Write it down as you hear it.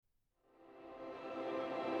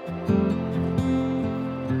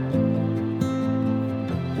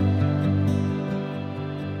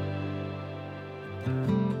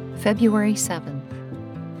February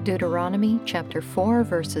 7th, Deuteronomy chapter 4,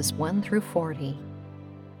 verses 1 through 40.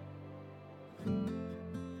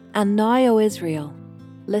 And now, O Israel,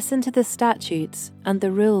 listen to the statutes and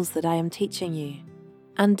the rules that I am teaching you,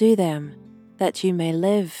 and do them, that you may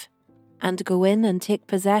live, and go in and take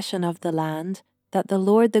possession of the land that the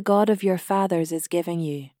Lord the God of your fathers is giving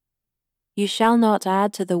you. You shall not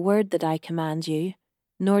add to the word that I command you,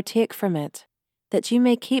 nor take from it, that you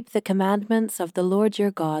may keep the commandments of the Lord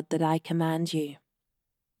your God that I command you.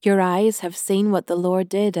 Your eyes have seen what the Lord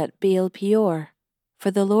did at Baal Peor,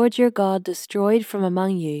 for the Lord your God destroyed from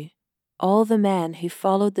among you all the men who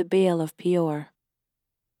followed the Baal of Peor.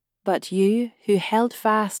 But you, who held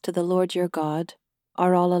fast to the Lord your God,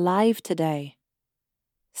 are all alive today.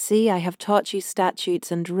 See, I have taught you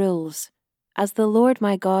statutes and rules, as the Lord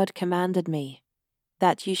my God commanded me,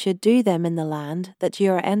 that you should do them in the land that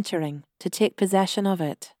you are entering to take possession of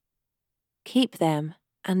it. Keep them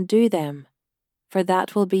and do them, for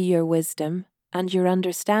that will be your wisdom and your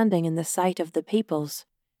understanding in the sight of the peoples,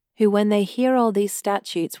 who when they hear all these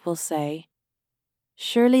statutes will say,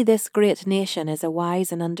 "Surely this great nation is a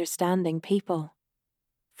wise and understanding people."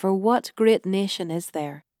 For what great nation is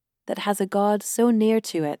there that has a God so near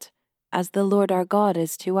to it as the Lord our God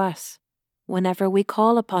is to us, whenever we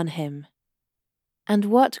call upon him? And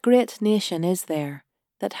what great nation is there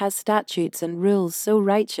that has statutes and rules so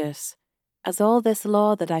righteous as all this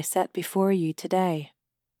law that I set before you today?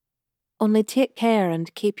 Only take care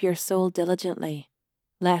and keep your soul diligently,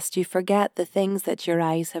 lest you forget the things that your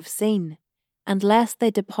eyes have seen, and lest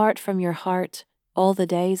they depart from your heart all the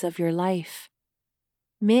days of your life.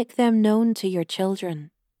 Make them known to your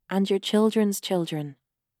children and your children's children,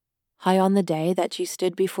 how on the day that you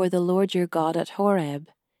stood before the Lord your God at Horeb,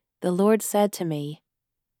 the Lord said to me,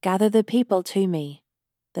 "Gather the people to me,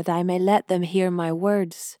 that I may let them hear my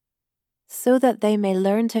words, so that they may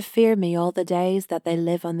learn to fear me all the days that they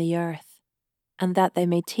live on the earth, and that they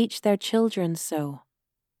may teach their children so."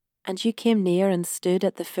 And you came near and stood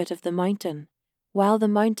at the foot of the mountain, while the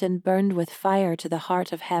mountain burned with fire to the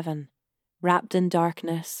heart of heaven, wrapped in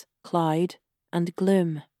darkness, cloud, and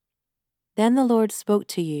gloom. Then the Lord spoke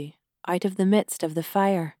to you out of the midst of the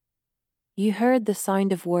fire. You heard the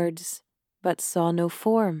sound of words, but saw no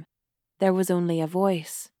form. There was only a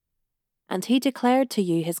voice. And he declared to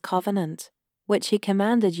you his covenant, which he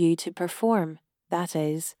commanded you to perform, that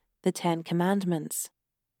is, the 10 Commandments.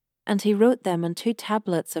 And he wrote them on 2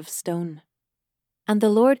 tablets of stone. And the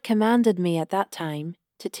Lord commanded me at that time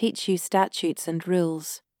to teach you statutes and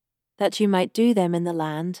rules, that you might do them in the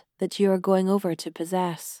land that you are going over to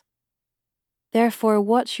possess. Therefore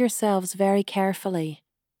watch yourselves very carefully,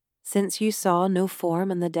 since you saw no form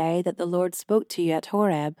on the day that the Lord spoke to you at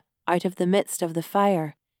Horeb out of the midst of the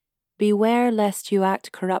fire. Beware lest you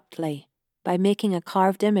act corruptly by making a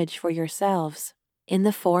carved image for yourselves, in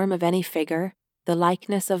the form of any figure, the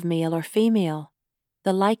likeness of male or female,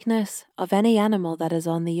 the likeness of any animal that is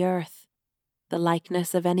on the earth, the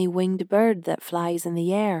likeness of any winged bird that flies in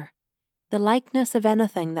the air, the likeness of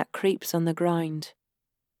anything that creeps on the ground,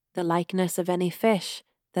 the likeness of any fish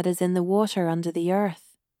that is in the water under the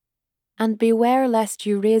earth. And beware lest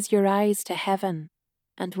you raise your eyes to heaven,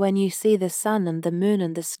 and when you see the sun and the moon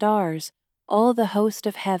and the stars, all the host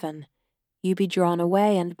of heaven, you be drawn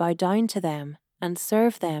away and bow down to them, and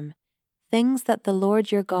serve them, things that the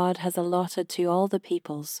Lord your God has allotted to all the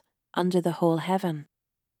peoples under the whole heaven.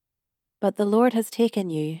 But the Lord has taken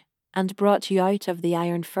you, and brought you out of the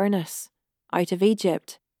iron furnace, out of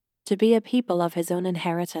Egypt, to be a people of his own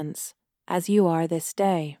inheritance, as you are this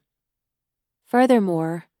day.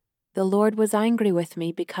 Furthermore, the Lord was angry with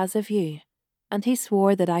me because of you, and he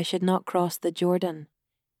swore that I should not cross the Jordan,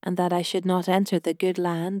 and that I should not enter the good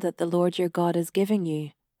land that the Lord your God is giving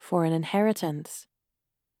you for an inheritance.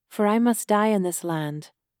 For I must die in this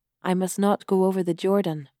land, I must not go over the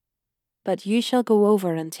Jordan, but you shall go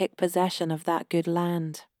over and take possession of that good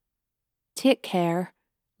land. Take care,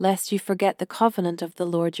 lest you forget the covenant of the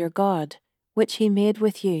Lord your God, which he made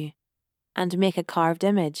with you, and make a carved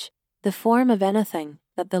image, the form of anything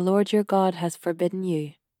that the Lord your God has forbidden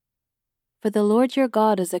you. For the Lord your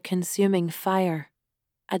God is a consuming fire,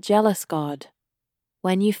 a jealous God.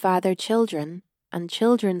 When you father children and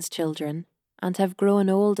children's children, and have grown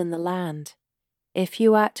old in the land, if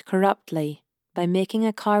you act corruptly by making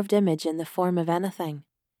a carved image in the form of anything,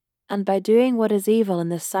 and by doing what is evil in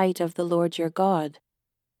the sight of the Lord your God,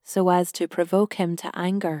 so as to provoke him to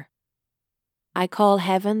anger, I call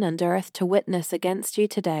heaven and earth to witness against you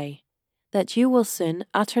today, that you will soon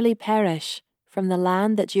utterly perish from the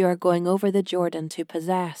land that you are going over the Jordan to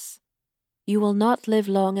possess. You will not live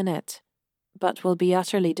long in it, but will be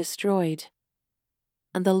utterly destroyed.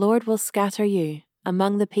 And the Lord will scatter you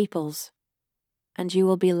among the peoples, and you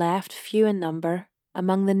will be left few in number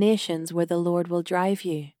among the nations where the Lord will drive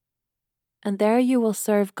you. And there you will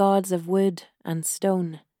serve gods of wood and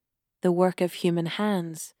stone, the work of human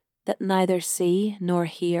hands, that neither see, nor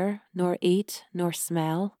hear, nor eat, nor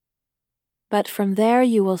smell. But from there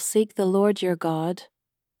you will seek the Lord your God,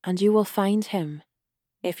 and you will find him,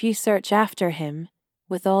 if you search after him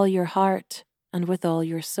with all your heart and with all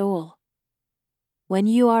your soul. When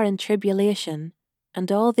you are in tribulation,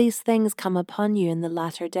 and all these things come upon you in the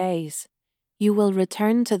latter days, you will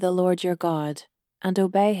return to the Lord your God, and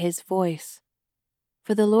obey his voice.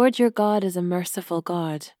 For the Lord your God is a merciful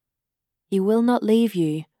God. He will not leave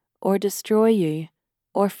you, or destroy you,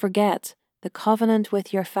 or forget the covenant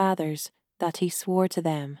with your fathers that he swore to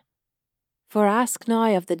them. For ask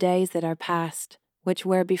now of the days that are past, which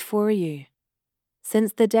were before you,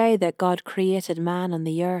 since the day that God created man on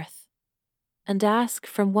the earth, and ask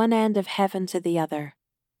from one end of heaven to the other,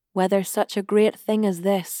 whether such a great thing as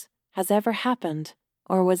this has ever happened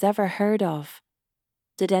or was ever heard of.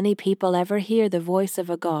 Did any people ever hear the voice of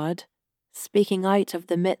a God, speaking out of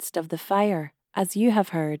the midst of the fire, as you have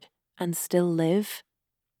heard, and still live?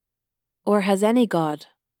 Or has any God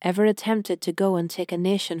ever attempted to go and take a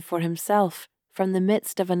nation for himself from the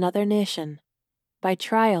midst of another nation, by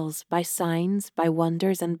trials, by signs, by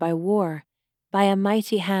wonders, and by war, by a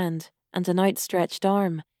mighty hand and an outstretched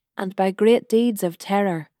arm, and by great deeds of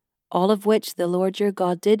terror, all of which the Lord your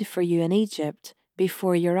God did for you in Egypt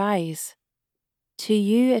before your eyes? To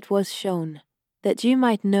you it was shown, that you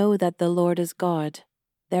might know that the Lord is God.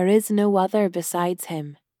 There is no other besides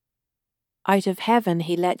him. Out of heaven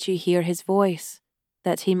he let you hear his voice,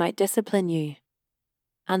 that he might discipline you.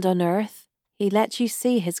 And on earth he let you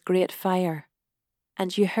see his great fire,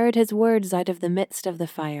 and you heard his words out of the midst of the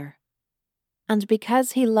fire. And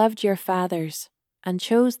because he loved your fathers, and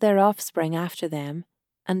chose their offspring after them,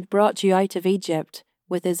 and brought you out of Egypt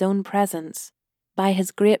with his own presence, by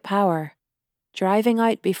his great power, driving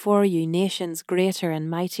out before you nations greater and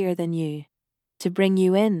mightier than you, to bring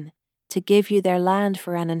you in, to give you their land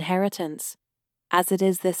for an inheritance, as it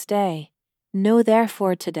is this day, know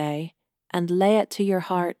therefore today, and lay it to your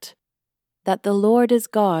heart, that the Lord is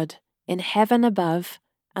God in heaven above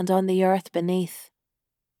and on the earth beneath.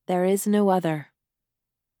 There is no other.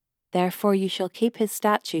 Therefore you shall keep his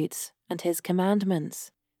statutes and his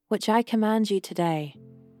commandments, which I command you today,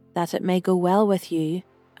 that it may go well with you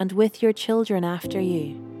and with your children after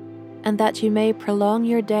you, and that you may prolong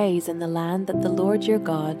your days in the land that the Lord your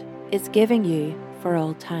God is giving you for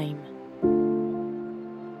all time.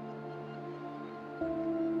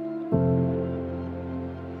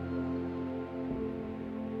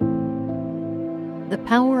 The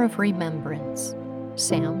Power of Remembrance,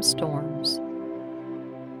 Sam Storms.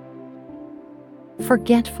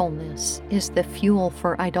 Forgetfulness is the fuel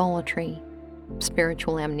for idolatry.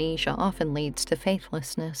 Spiritual amnesia often leads to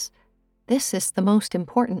faithlessness. This is the most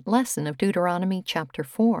important lesson of Deuteronomy chapter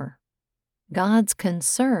 4. God's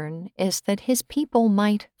concern is that his people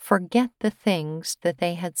might forget the things that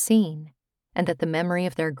they had seen, and that the memory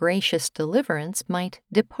of their gracious deliverance might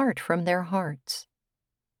depart from their hearts.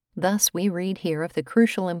 Thus we read here of the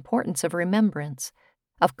crucial importance of remembrance,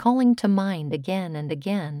 of calling to mind again and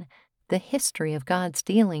again the history of God's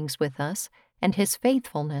dealings with us and his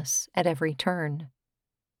faithfulness at every turn.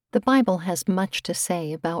 The Bible has much to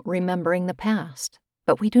say about remembering the past,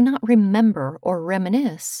 but we do not remember or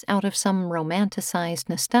reminisce out of some romanticized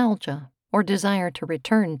nostalgia or desire to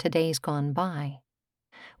return to days gone by.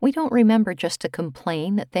 We don't remember just to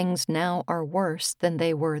complain that things now are worse than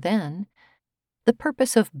they were then. The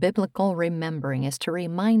purpose of biblical remembering is to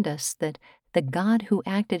remind us that the God who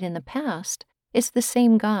acted in the past is the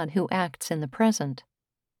same God who acts in the present.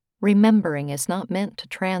 Remembering is not meant to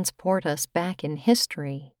transport us back in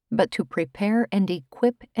history, but to prepare and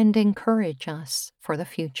equip and encourage us for the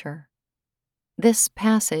future. This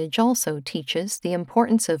passage also teaches the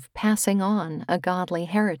importance of passing on a godly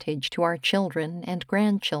heritage to our children and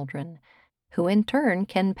grandchildren, who in turn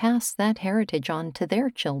can pass that heritage on to their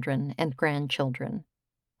children and grandchildren.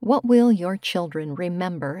 What will your children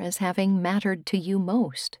remember as having mattered to you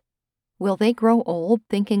most? Will they grow old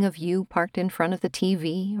thinking of you parked in front of the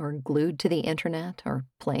TV or glued to the internet or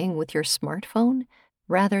playing with your smartphone,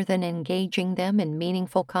 rather than engaging them in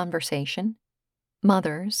meaningful conversation?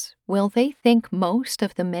 Mothers, will they think most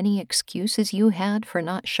of the many excuses you had for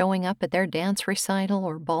not showing up at their dance recital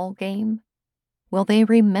or ball game? Will they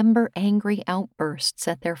remember angry outbursts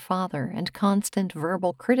at their father and constant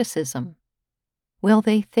verbal criticism? Will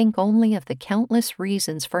they think only of the countless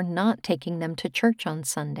reasons for not taking them to church on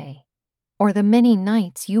Sunday, or the many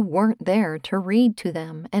nights you weren't there to read to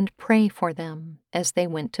them and pray for them as they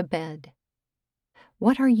went to bed?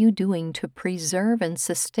 What are you doing to preserve and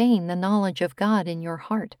sustain the knowledge of God in your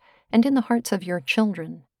heart and in the hearts of your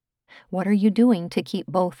children? What are you doing to keep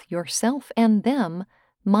both yourself and them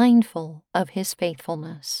mindful of His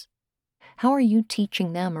faithfulness? How are you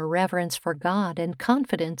teaching them a reverence for God and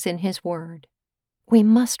confidence in His Word? We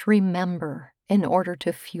must remember in order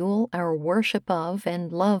to fuel our worship of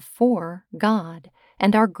and love for God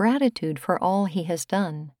and our gratitude for all He has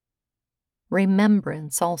done.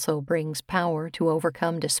 Remembrance also brings power to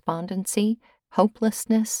overcome despondency,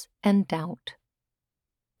 hopelessness, and doubt.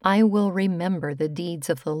 I will remember the deeds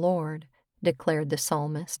of the Lord, declared the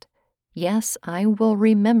psalmist. Yes, I will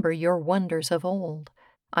remember your wonders of old.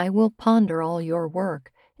 I will ponder all your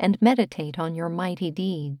work and meditate on your mighty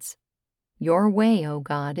deeds. Your way, O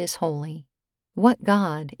God, is holy. What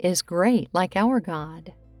God is great like our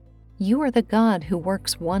God? You are the God who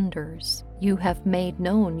works wonders. You have made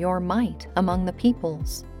known your might among the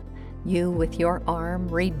peoples. You with your arm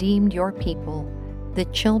redeemed your people, the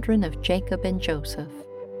children of Jacob and Joseph.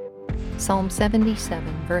 Psalm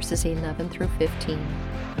 77, verses 11 through 15.